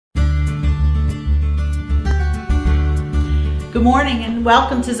Good morning and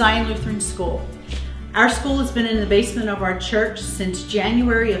welcome to Zion Lutheran School. Our school has been in the basement of our church since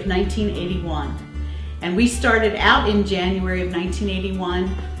January of 1981. And we started out in January of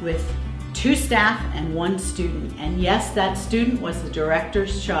 1981 with 2 staff and 1 student. And yes, that student was the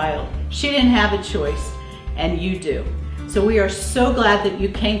director's child. She didn't have a choice, and you do. So we are so glad that you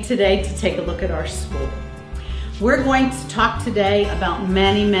came today to take a look at our school. We're going to talk today about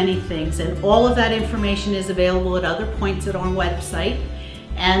many things, and all of that information is available at other points at our website.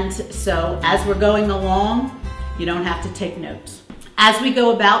 And so as we're going along, you don't have to take notes. As we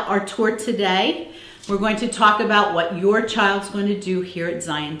go about our tour today, we're going to talk about what your child's going to do here at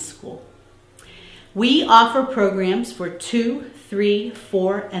Zion School. We offer programs for 2, 3,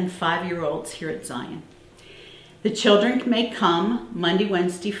 4, and 5-year-olds here at Zion. The children may come Monday,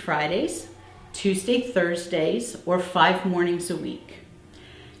 Wednesday, Fridays, Tuesday, Thursdays, or 5 mornings a week.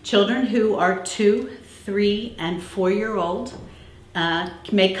 Children who are 2, 3, and 4-year-old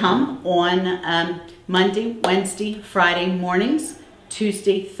may come on Monday, Wednesday, Friday mornings,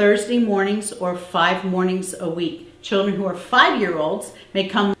 Tuesday, Thursday mornings, or 5 mornings a week. Children who are 5-year-olds may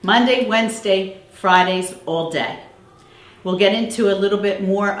come Monday, Wednesday, Fridays all day. We'll get into a little bit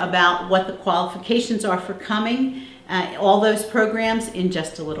more about what the qualifications are for coming, all those programs in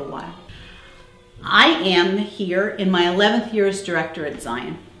just a little while. I am here in my 11th year as director at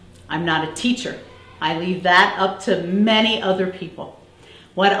Zion. I'm not a teacher. I leave that up to many other people.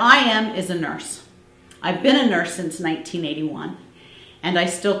 What I am is a nurse. I've been a nurse since 1981, and I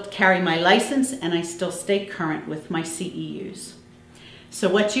still carry my license and I still stay current with my CEUs. So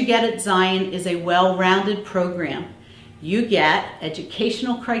what you get at Zion is a well-rounded program. You get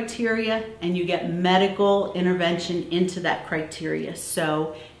educational criteria and you get medical intervention into that criteria.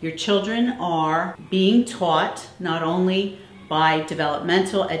 So your children are being taught not only by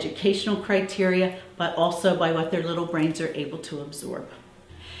developmental educational criteria, but also by what their little brains are able to absorb.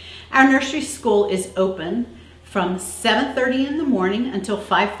 Our nursery school is open from 7:30 in the morning until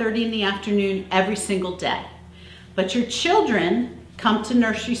 5:30 in the afternoon every single day. But your children come to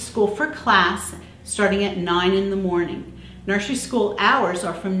nursery school for class starting at 9 in the morning. Nursery school hours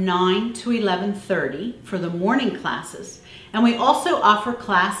are from 9 to 11:30 for the morning classes. And we also offer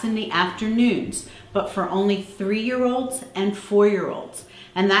class in the afternoons, but for only 3-year-olds and 4-year-olds.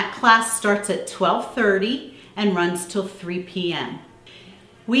 And that class starts at 12:30 and runs till 3 p.m.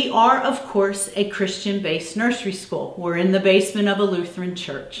 We are, of course, a Christian-based nursery school. We're in the basement of a Lutheran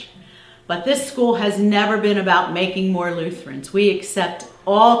church. But this school has never been about making more Lutherans. We accept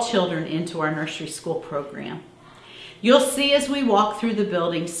all children into our nursery school program. You'll see as we walk through the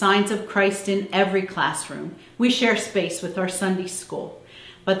building signs of Christ in every classroom. We share space with our Sunday school,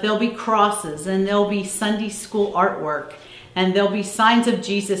 but there'll be crosses and there'll be Sunday school artwork and there'll be signs of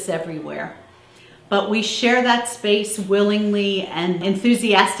Jesus everywhere. But we share that space willingly and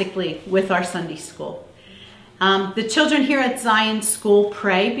enthusiastically with our Sunday school. The children here at Zion School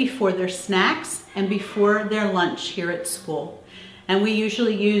pray before their snacks and before their lunch here at school. And we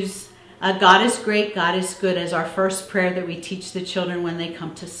usually use God is great, God is good as our first prayer that we teach the children when they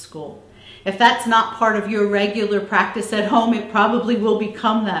come to school. If that's not part of your regular practice at home, it probably will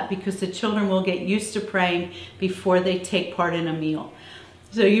become that because the children will get used to praying before they take part in a meal.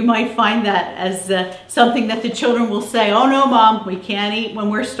 So you might find that as something that the children will say, "Oh no, Mom, we can't eat when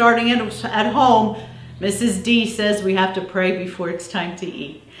we're starting at home. Mrs. D says we have to pray before it's time to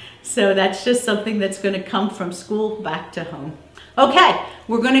eat." So that's just something that's going to come from school back to home. Okay,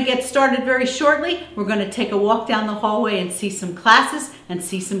 we're going to get started very shortly. We're going to take a walk down the hallway and see some classes and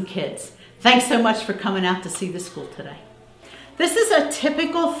see some kids. Thanks so much for coming out to see the school today. This is a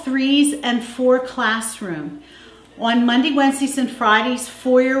typical 3s and 4 classroom. On Monday, Wednesdays, and Fridays,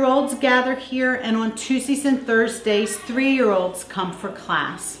 4-year-olds gather here, and on Tuesdays and Thursdays, 3-year-olds come for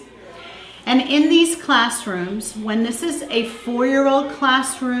class. And in these classrooms, when this is a 4-year-old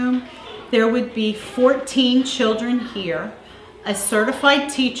classroom, there would be 14 children here, a certified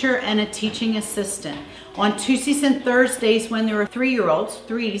teacher, and a teaching assistant. On Tuesdays and Thursdays, when there are 3-year-olds,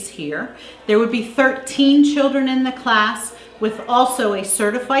 3s here, there would be 13 children in the class with also a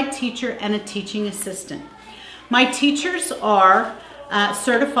certified teacher and a teaching assistant. My teachers are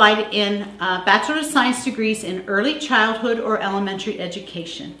certified in Bachelor of Science degrees in early childhood or elementary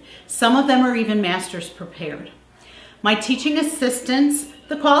education. Some of them are even master's prepared. My teaching assistants,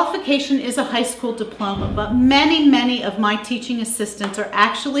 the qualification is a high school diploma, but many of my teaching assistants are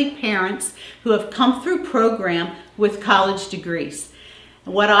actually parents who have come through program with college degrees.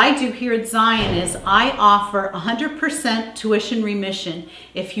 What I do here at Zion is I offer 100% tuition remission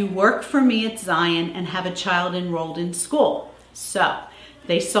if you work for me at Zion and have a child enrolled in school. So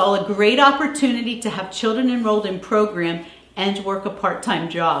they saw a great opportunity to have children enrolled in program and work a part-time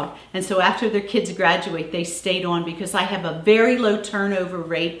job. And so after their kids graduate, they stayed on because I have a very low turnover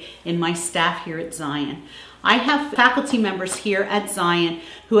rate in my staff here at Zion. I have faculty members here at Zion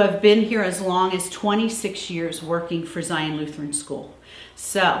who have been here as long as 26 years working for Zion Lutheran School.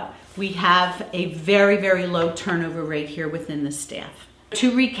 So we have a very, very low turnover rate here within the staff.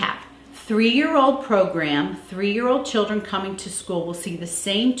 To recap, 3-year-old program, 3-year-old children coming to school will see the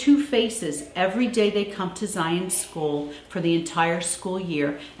same 2 faces every day they come to Zion School for the entire school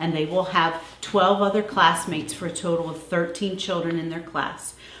year, and they will have 12 other classmates for a total of 13 children in their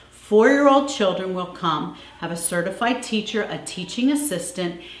class. 4-year-old children will come, have a certified teacher, a teaching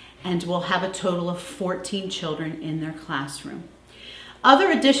assistant, and will have a total of 14 children in their classroom.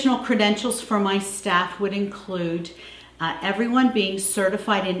 Other additional credentials for my staff would include everyone being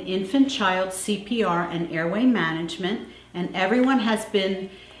certified in infant child CPR and airway management, and everyone has been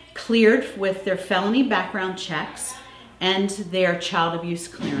cleared with their felony background checks and their child abuse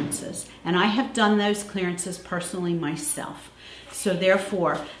clearances. And I have done those clearances personally myself. So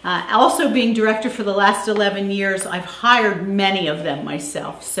therefore, also being director for the last 11 years, I've hired many of them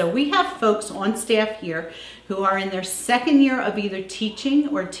myself. So we have folks on staff here who are in their 2nd year of either teaching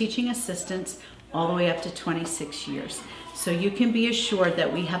or teaching assistants all the way up to 26 years. So you can be assured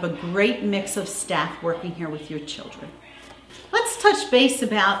that we have a great mix of staff working here with your children. Let's touch base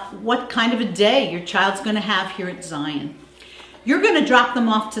about what kind of a day your child's going to have here at Zion. You're going to drop them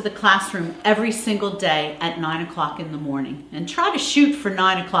off to the classroom every single day at 9 o'clock in the morning, and try to shoot for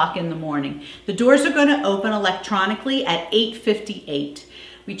 9 o'clock in the morning. The doors are going to open electronically at 8:58.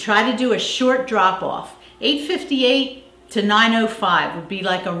 We try to do a short drop off. 8:58 to 9:05 would be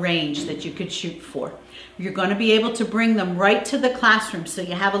like a range that you could shoot for. You're going to be able to bring them right to the classroom, so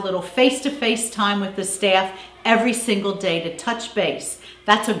you have a little face-to-face time with the staff every single day to touch base.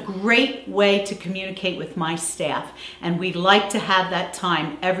 That's a great way to communicate with my staff, and we like to have that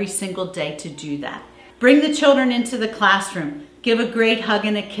time every single day to do that. Bring the children into the classroom, give a great hug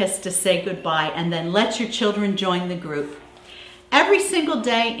and a kiss to say goodbye, and then let your children join the group. Every single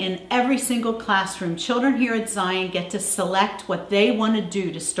day in every single classroom, children here at Zion get to select what they want to do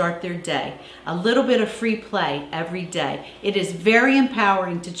to start their day. A little bit of free play every day. It is very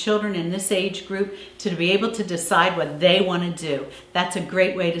empowering to children in this age group to be able to decide what they want to do. That's a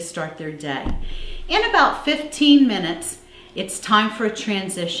great way to start their day. In about 15 minutes, it's time for a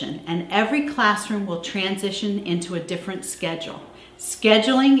transition, and every classroom will transition into a different schedule.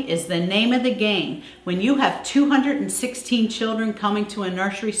 Scheduling is the name of the game. When you have 216 children coming to a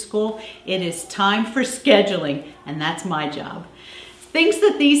nursery school, it is time for scheduling, and that's my job. Things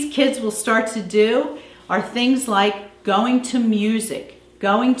that these kids will start to do are things like going to music,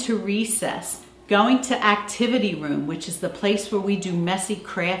 going to recess, going to activity room, which is the place where we do messy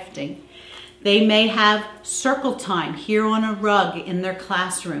crafting. They may have circle time here on a rug in their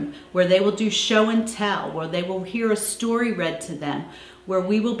classroom where they will do show and tell, where they will hear a story read to them, where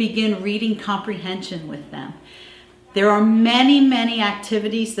we will begin reading comprehension with them. There are many, many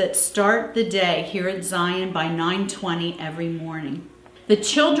activities that start the day here at Zion by 9:20 every morning. The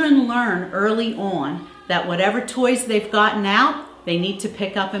children learn early on that whatever toys they've gotten out, they need to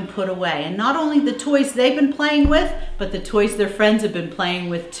pick up and put away. And not only the toys they've been playing with, but the toys their friends have been playing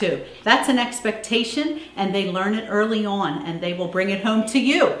with too. That's an expectation, and they learn it early on, and they will bring it home to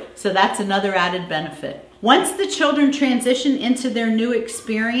you. So that's another added benefit. Once the children transition into their new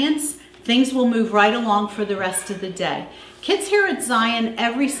experience, things will move right along for the rest of the day. Kids here at Zion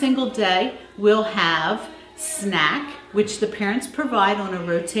every single day will have snack, which the parents provide on a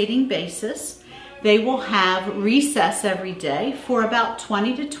rotating basis. They will have recess every day for about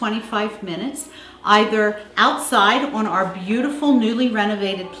 20 to 25 minutes, either outside on our beautiful newly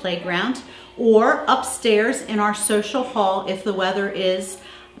renovated playground or upstairs in our social hall if the weather is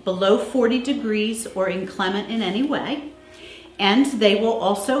below 40 degrees or inclement in any way. And they will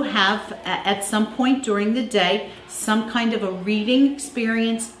also have, at some point during the day, some kind of a reading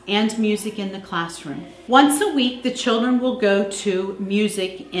experience and music in the classroom. Once a week, the children will go to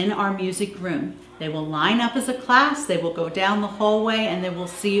music in our music room. They will line up as a class, they will go down the hallway, and they will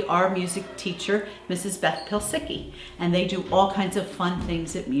see our music teacher, Mrs. Beth Pilsicki, and they do all kinds of fun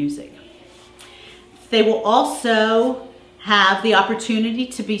things at music. They will also have the opportunity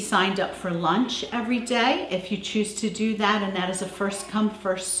to be signed up for lunch every day if you choose to do that, and that is a first come,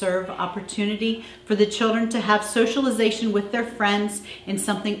 first serve opportunity for the children to have socialization with their friends in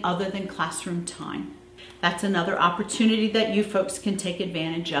something other than classroom time. That's another opportunity that you folks can take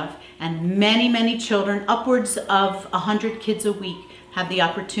advantage of. And many, many children, upwards of 100 kids a week, have the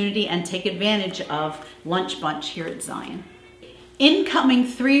opportunity and take advantage of Lunch Bunch here at Zion. Incoming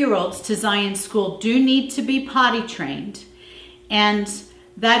 3-year-olds to Zion School do need to be potty trained. And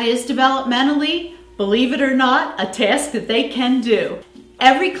that is developmentally, believe it or not, a task that they can do.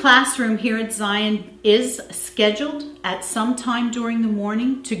 Every classroom here at Zion is scheduled at some time during the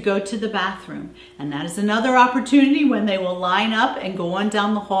morning to go to the bathroom. And that is another opportunity when they will line up and go on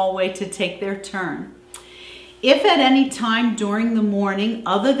down the hallway to take their turn. If at any time during the morning,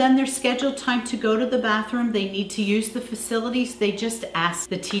 other than their scheduled time to go to the bathroom, they need to use the facilities, they just ask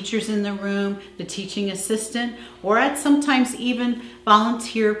the teachers in the room, the teaching assistant, or at sometimes even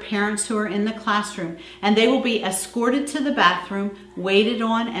volunteer parents who are in the classroom, and they will be escorted to the bathroom, waited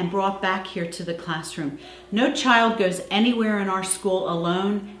on, and brought back here to the classroom. No child goes anywhere in our school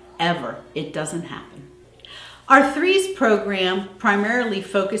alone, ever. It doesn't happen. Our Threes program primarily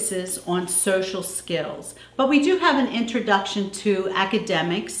focuses on social skills, but we do have an introduction to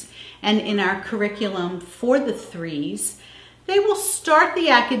academics, and in our curriculum for the Threes, they will start the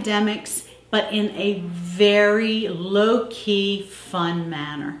academics, but in a very low-key, fun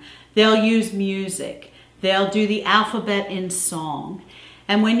manner. They'll use music. They'll do the alphabet in song.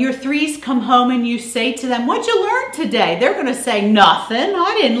 And when your Threes come home and you say to them, "What'd you learn today?" They're going to say, "Nothing.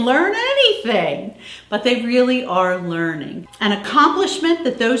 I didn't learn anything." But they really are learning. An accomplishment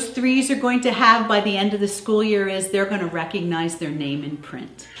that those Threes are going to have by the end of the school year is they're going to recognize their name in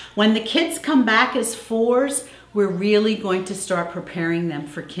print. When the kids come back as Fours, we're really going to start preparing them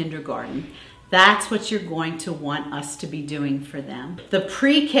for kindergarten. That's what you're going to want us to be doing for them. The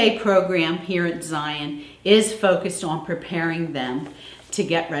pre-K program here at Zion is focused on preparing them to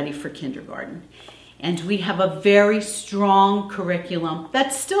get ready for kindergarten. And we have a very strong curriculum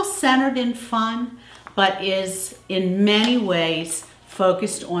that's still centered in fun, but is in many ways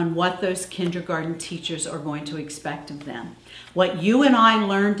focused on what those kindergarten teachers are going to expect of them. What you and I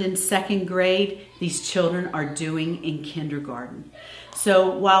learned in second grade, these children are doing in kindergarten. So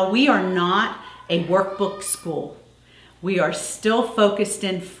while we are not a workbook school, we are still focused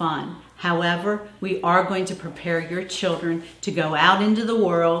in fun. However, we are going to prepare your children to go out into the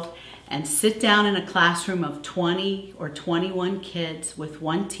world and sit down in a classroom of 20 or 21 kids with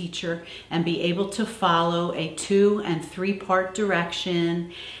one teacher and be able to follow a 2- and 3-part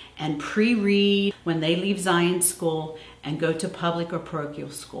direction and pre-read when they leave Zion School and go to public or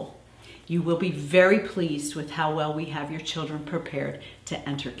parochial school. You will be very pleased with how well we have your children prepared to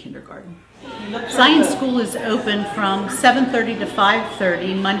enter kindergarten. Zion School is open from 7:30 to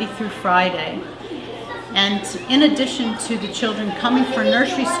 5:30, Monday through Friday. And in addition to the children coming for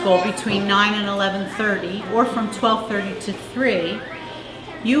nursery school between 9 and 11:30, or from 12:30 to 3,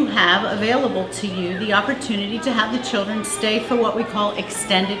 you have available to you the opportunity to have the children stay for what we call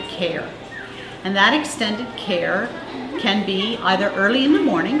extended care. And that extended care can be either early in the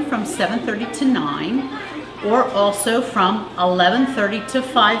morning from 7:30 to 9, or also from 11:30 to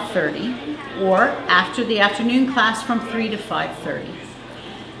 5:30, or after the afternoon class from 3 to 5:30.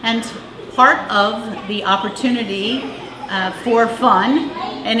 And part of the opportunity for fun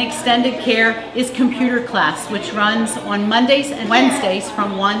and extended care is computer class, which runs on Mondays and Wednesdays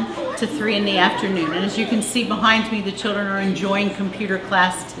from 1 to 3 in the afternoon. And as you can see behind me, the children are enjoying computer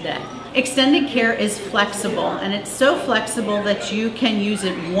class today. Extended care is flexible, and it's so flexible that you can use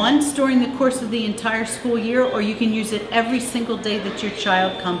it once during the course of the entire school year, or you can use it every single day that your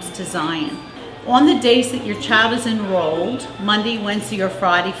child comes to Zion. On the days that your child is enrolled, Monday, Wednesday, or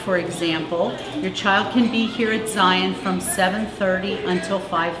Friday, for example, your child can be here at Zion from 7:30 until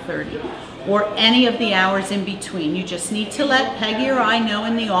 5:30, or any of the hours in between. You just need to let Peggy or I know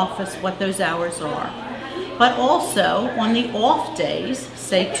in the office what those hours are. But also, on the off days,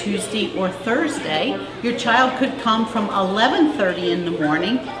 say Tuesday or Thursday, your child could come from 11:30 in the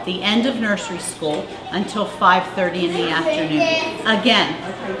morning, the end of nursery school, until 5:30 in the afternoon. Again,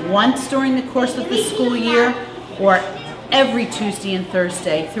 once during the course of the school year, or every Tuesday and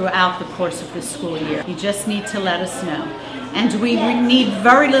Thursday throughout the course of the school year. You just need to let us know. And we need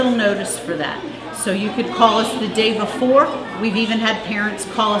very little notice for that. So you could call us the day before. We've even had parents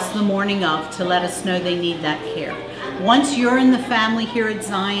call us the morning of to let us know they need that care. Once you're in the family here at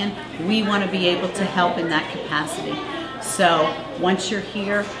Zion, we want to be able to help in that capacity. So once you're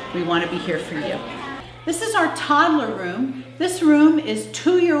here, we want to be here for you. This is our toddler room. This room is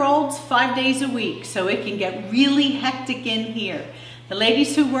 2-year-olds 5 days a week, so it can get really hectic in here. The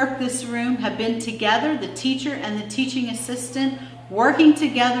ladies who work this room have been together, the teacher and the teaching assistant, working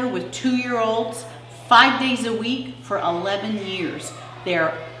together with 2-year-olds 5 days a week for 11 years.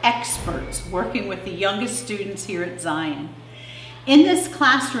 They're experts working with the youngest students here at Zion. In this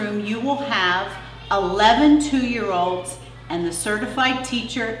classroom, you will have 11 2-year-olds and the certified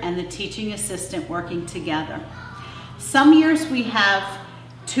teacher and the teaching assistant working together. Some years we have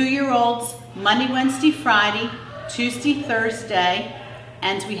 2-year-olds Monday, Wednesday, Friday, Tuesday, Thursday,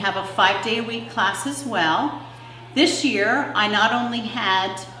 and we have a 5-day-a-week class as well. This year, I not only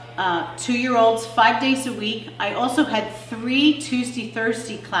had 2-year-olds 5 days a week, I also had 3 Tuesday,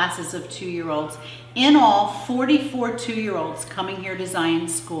 Thursday classes of 2-year-olds. In all, 44 2-year-olds coming here to Zion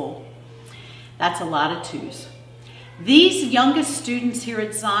School. That's a lot of 2s. These youngest students here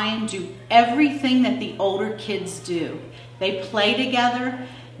at Zion do everything that the older kids do. They play together,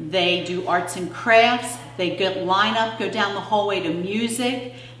 they do arts and crafts, they line up, go down the hallway to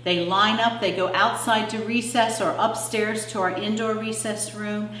music, they line up, they go outside to recess or upstairs to our indoor recess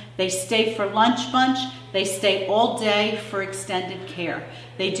room, they stay for lunch bunch, they stay all day for extended care.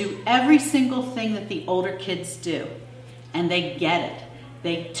 They do every single thing that the older kids do, and they get it.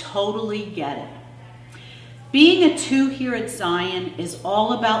 They totally get it. Being a 2 here at Zion is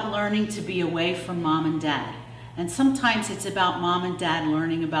all about learning to be away from mom and dad. And sometimes it's about mom and dad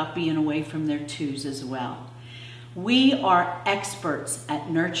learning about being away from their 2s as well. We are experts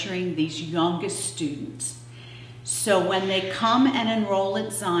at nurturing these youngest students. So when they come and enroll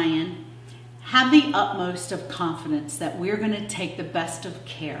at Zion, have the utmost of confidence that we're going to take the best of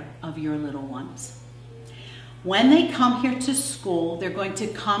care of your little ones. When they come here to school, they're going to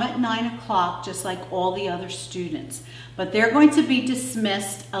come at 9 o'clock just like all the other students, but they're going to be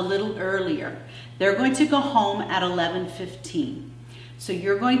dismissed a little earlier. They're going to go home at 11:15. So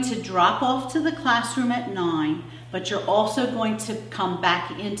you're going to drop off to the classroom at 9, but you're also going to come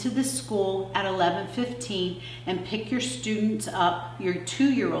back into the school at 11:15 and pick your students up, your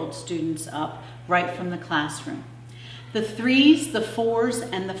 2-year-old students up, right from the classroom. The 3s, the 4s,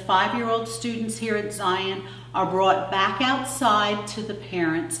 and the 5-year-old students here at Zion are brought back outside to the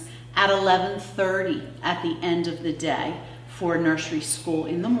parents at 11:30 at the end of the day for nursery school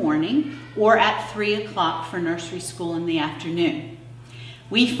in the morning, or at 3 o'clock for nursery school in the afternoon.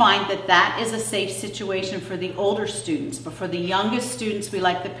 We find that that is a safe situation for the older students, but for the youngest students, we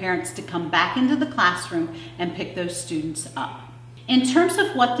like the parents to come back into the classroom and pick those students up. In terms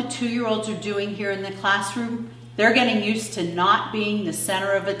of what the 2-year-olds are doing here in the classroom, they're getting used to not being the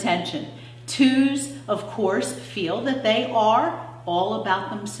center of attention. 2s, of course, feel that they are all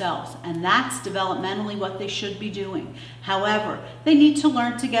about themselves, and that's developmentally what they should be doing. However, they need to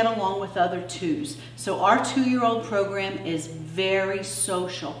learn to get along with other 2s. So our 2-year-old program is very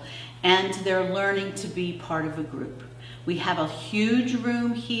social, and they're learning to be part of a group. We have a huge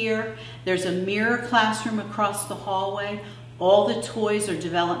room here. There's a mirror classroom across the hallway. All the toys are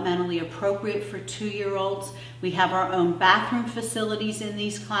developmentally appropriate for 2-year-olds. We have our own bathroom facilities in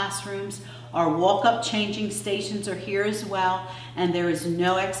these classrooms. Our walk-up changing stations are here as well, and there is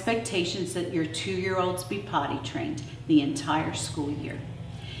no expectations that your 2-year-olds be potty trained the entire school year.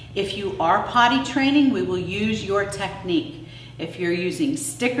 If you are potty training, we will use your technique. If you're using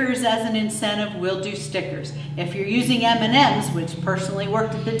stickers as an incentive, we'll do stickers. If you're using M&Ms, which personally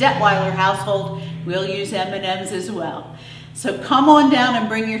worked at the Detweiler household, we'll use M&Ms as well. So come on down and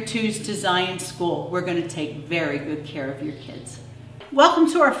bring your 2s to Zion School. We're going to take very good care of your kids.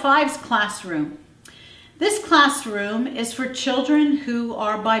 Welcome to our 5s classroom. This classroom is for children who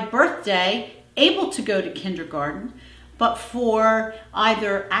are by birthday able to go to kindergarten, but for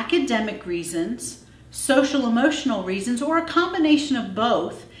either academic reasons, social emotional reasons, or a combination of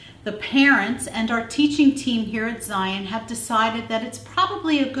both, the parents and our teaching team here at Zion have decided that it's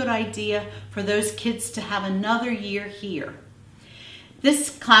probably a good idea for those kids to have another year here.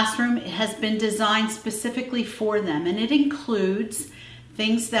 This classroom has been designed specifically for them, and it includes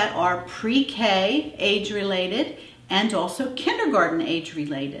things that are pre-K age related and also kindergarten age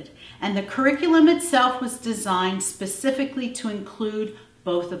related. And the curriculum itself was designed specifically to include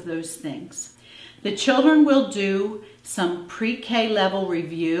both of those things. The children will do some pre-K level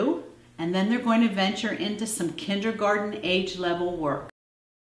review, and then they're going to venture into some kindergarten age level work.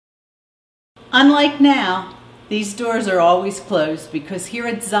 Unlike now, these doors are always closed because here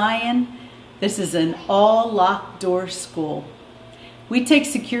at Zion, this is an all locked door school. We take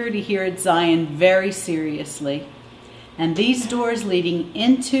security here at Zion very seriously, and these doors leading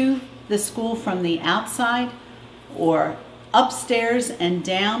into the school from the outside or upstairs and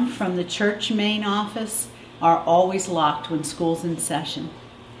down from the church main office are always locked when school's in session.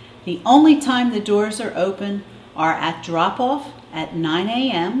 The only time the doors are open are at drop-off at 9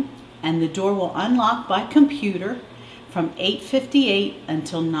 a.m. and the door will unlock by computer from 8:58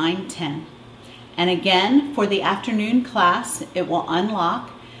 until 9:10. And again, for the afternoon class, it will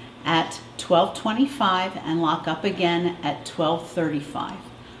unlock at 12:25 and lock up again at 12:35.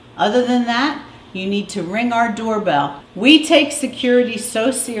 Other than that, you need to ring our doorbell. We take security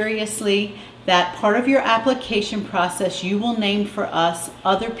so seriously that part of your application process, you will name for us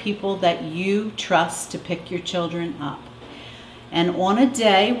other people that you trust to pick your children up. And on a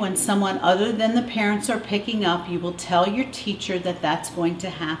day when someone other than the parents are picking up, you will tell your teacher that that's going to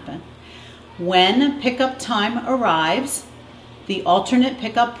happen. When pickup time arrives, the alternate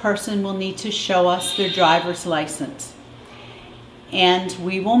pickup person will need to show us their driver's license. And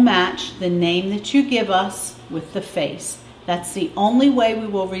we will match the name that you give us with the face. That's the only way we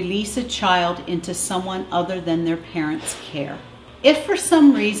will release a child into someone other than their parents' care. If for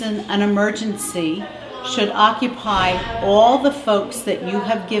some reason an emergency should occupy all the folks that you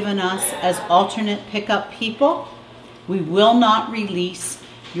have given us as alternate pickup people, we will not release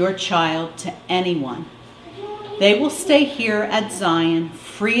your child to anyone. They will stay here at Zion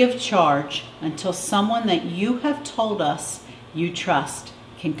free of charge until someone that you have told us you trust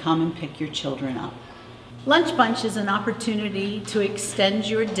can come and pick your children up. Lunch Bunch is an opportunity to extend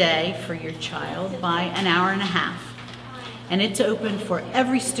your day for your child by an hour and a half. And it's open for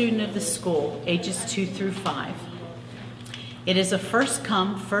every student of the school, ages 2 through 5. It is a first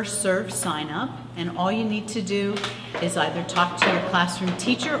come, first served sign up, and all you need to do is either talk to your classroom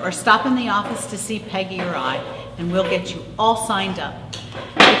teacher or stop in the office to see Peggy or I, and we'll get you all signed up.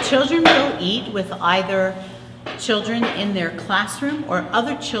 The children will eat with either children in their classroom or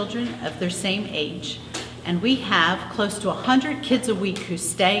other children of their same age. And we have close to 100 kids a week who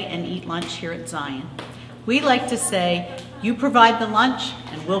stay and eat lunch here at Zion. We like to say, you provide the lunch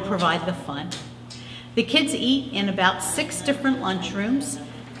and we'll provide the fun. The kids eat in about 6 different lunchrooms,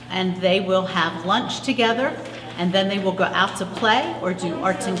 and they will have lunch together, and then they will go out to play or do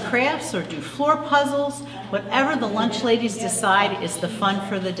arts and crafts or do floor puzzles, whatever the lunch ladies decide is the fun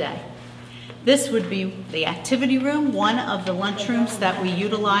for the day. This would be the activity room, one of the lunchrooms that we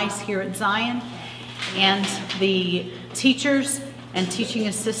utilize here at Zion, and the teachers and teaching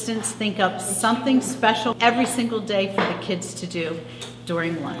assistants think up something special every single day for the kids to do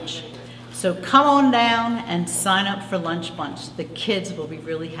during lunch. So come on down and sign up for Lunch Bunch. The kids will be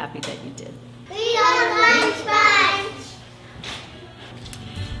really happy that you did. We are Lunch Bunch!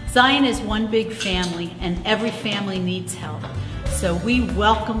 Zion is one big family, and every family needs help. So we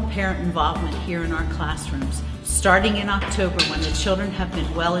welcome parent involvement here in our classrooms, starting in October when the children have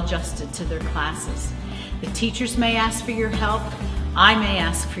been well adjusted to their classes. The teachers may ask for your help. I may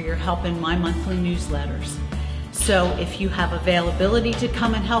ask for your help in my monthly newsletters. So if you have availability to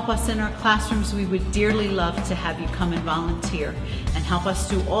come and help us in our classrooms, we would dearly love to have you come and volunteer and help us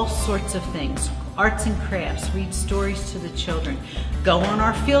do all sorts of things. Arts and crafts, read stories to the children, go on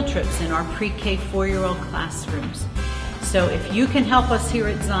our field trips in our pre-K 4-year-old classrooms. So if you can help us here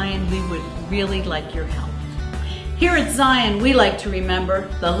at Zion, we would really like your help. Here at Zion, we like to remember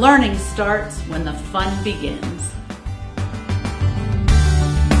the learning starts when the fun begins.